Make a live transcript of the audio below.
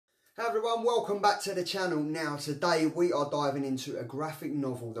Hey everyone, welcome back to the channel. Now today we are diving into a graphic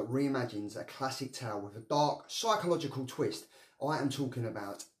novel that reimagines a classic tale with a dark psychological twist. I am talking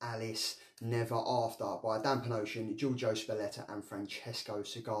about Alice Never After by Dan Panosian, Giorgio Spalletta and Francesco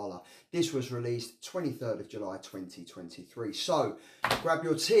Segala. This was released 23rd of July 2023. So grab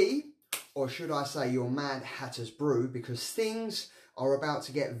your tea, or should I say your Mad Hatter's brew, because things are about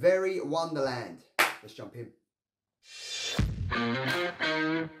to get very Wonderland. Let's jump in.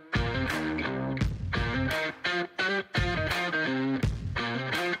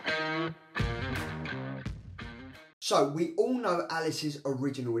 So, we all know Alice's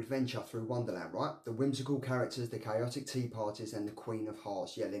original adventure through Wonderland, right? The whimsical characters, the chaotic tea parties and the Queen of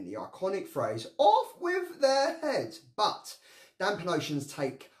Hearts yelling the iconic phrase, "Off with their heads!" But Dan Panosian's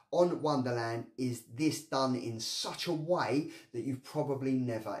take on Wonderland is this done in such a way that you've probably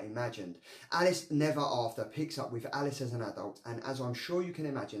never imagined. Alice Never After picks up with Alice as an adult, and as I'm sure you can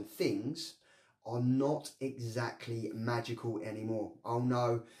imagine, things are not exactly magical anymore. Oh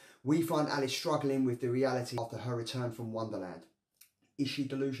no. We find Alice struggling with the reality after her return from Wonderland. Is she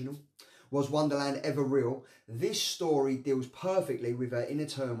delusional? Was Wonderland ever real? This story deals perfectly with her inner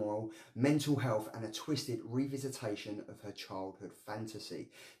turmoil, mental health and a twisted revisitation of her childhood fantasy.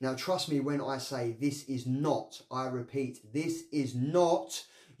 Now trust me when I say this is not, I repeat, this is not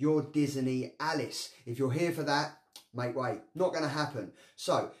your Disney Alice. If you're here for that, make way. Not going to happen.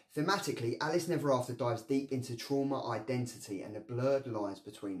 So, thematically, Alice Never After dives deep into trauma, identity and the blurred lines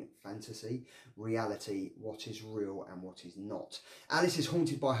between fantasy, reality, what is real and what is not. Alice is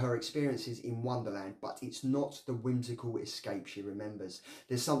haunted by her experiences in Wonderland, but it's not the whimsical escape she remembers.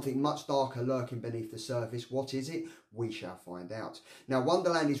 There's something much darker lurking beneath the surface. What is it? We shall find out. Now,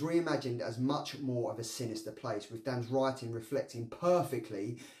 Wonderland is reimagined as much more of a sinister place, with Dan's writing reflecting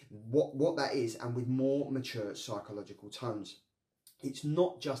perfectly what that is and with more mature psychological tones. It's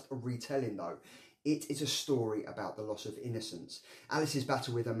not just a retelling though. It is a story about the loss of innocence. Alice's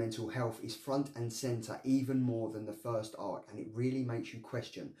battle with her mental health is front and centre even more than the first arc, and it really makes you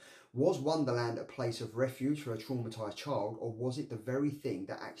question, was Wonderland a place of refuge for a traumatised child, or was it the very thing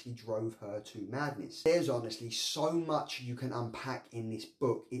that actually drove her to madness? There's honestly so much you can unpack in this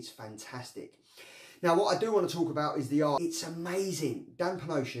book. It's fantastic. Now, what I do want to talk about is the art. It's amazing. Dan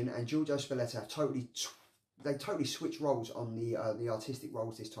Panosian and Giorgio Spalletta have totally switched roles on the artistic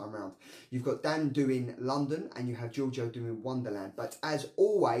roles this time around. You've got Dan doing London and you have Giorgio doing Wonderland. But as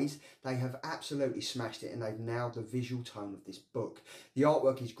always, they have absolutely smashed it and they've nailed the visual tone of this book. The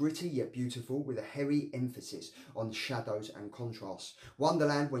artwork is gritty yet beautiful with a heavy emphasis on shadows and contrasts.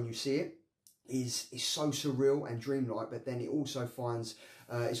 Wonderland, when you see it, is so surreal and dreamlike, but then it also finds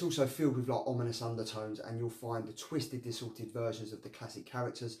it's also filled with like ominous undertones, and you'll find the twisted, distorted versions of the classic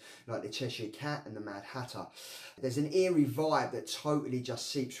characters like the Cheshire Cat and the Mad Hatter. There's an eerie vibe that totally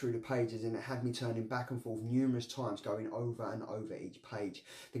just seeps through the pages, and it had me turning back and forth numerous times, going over and over each page.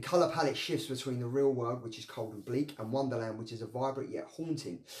 The colour palette shifts between the real world, which is cold and bleak, and Wonderland, which is a vibrant yet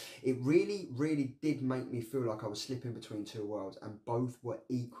haunting. It really did make me feel like I was slipping between two worlds, and both were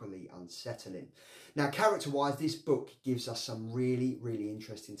equally unsettling. Now, character-wise, this book gives us some really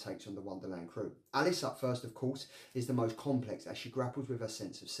interesting takes on the Wonderland crew. Alice, up first, of course, is the most complex as she grapples with her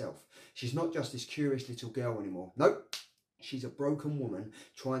sense of self. She's not just this curious little girl anymore. Nope. She's a broken woman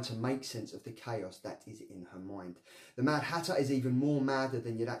trying to make sense of the chaos that is in her mind. The Mad Hatter is even more madder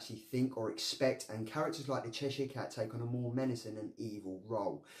than you'd actually think or expect, and characters like the Cheshire Cat take on a more menacing and evil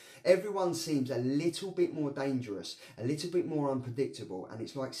role. Everyone seems a little bit more dangerous, a little bit more unpredictable, and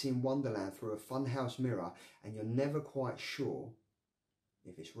it's like seeing Wonderland through a funhouse mirror and you're never quite sure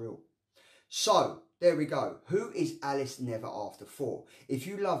if it's real. So, there we go. Who is Alice Never After for? If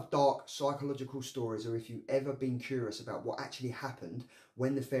you love dark psychological stories, or if you've ever been curious about what actually happened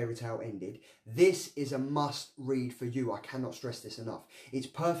when the fairy tale ended, this is a must read for you. I cannot stress this enough. It's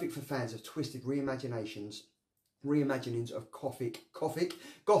perfect for fans of twisted reimaginings of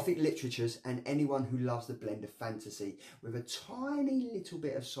gothic literatures, and anyone who loves the blend of fantasy with a tiny little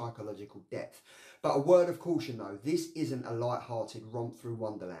bit of psychological depth. But a word of caution though, this isn't a light-hearted romp through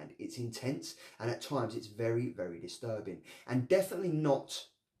Wonderland. It's intense, and at times it's very disturbing, and definitely not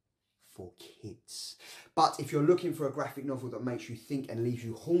for kids. But if you're looking for a graphic novel that makes you think and leaves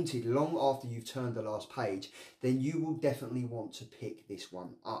you haunted long after you've turned the last page, then you will definitely want to pick this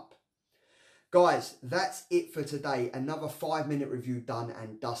one up. Guys, that's it for today. Another 5-minute review done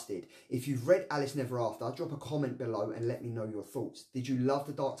and dusted. If you've read Alice Never After, drop a comment below and let me know your thoughts. Did you love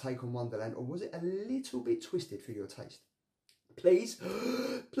the dark take on Wonderland, or was it a little bit twisted for your taste?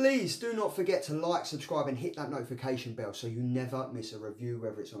 Please do not forget to like, subscribe and hit that notification bell so you never miss a review,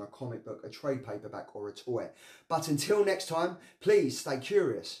 whether it's on a comic book, a trade paperback or a toy. But until next time, please stay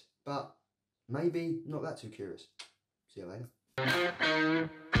curious but maybe not that too curious. See you later.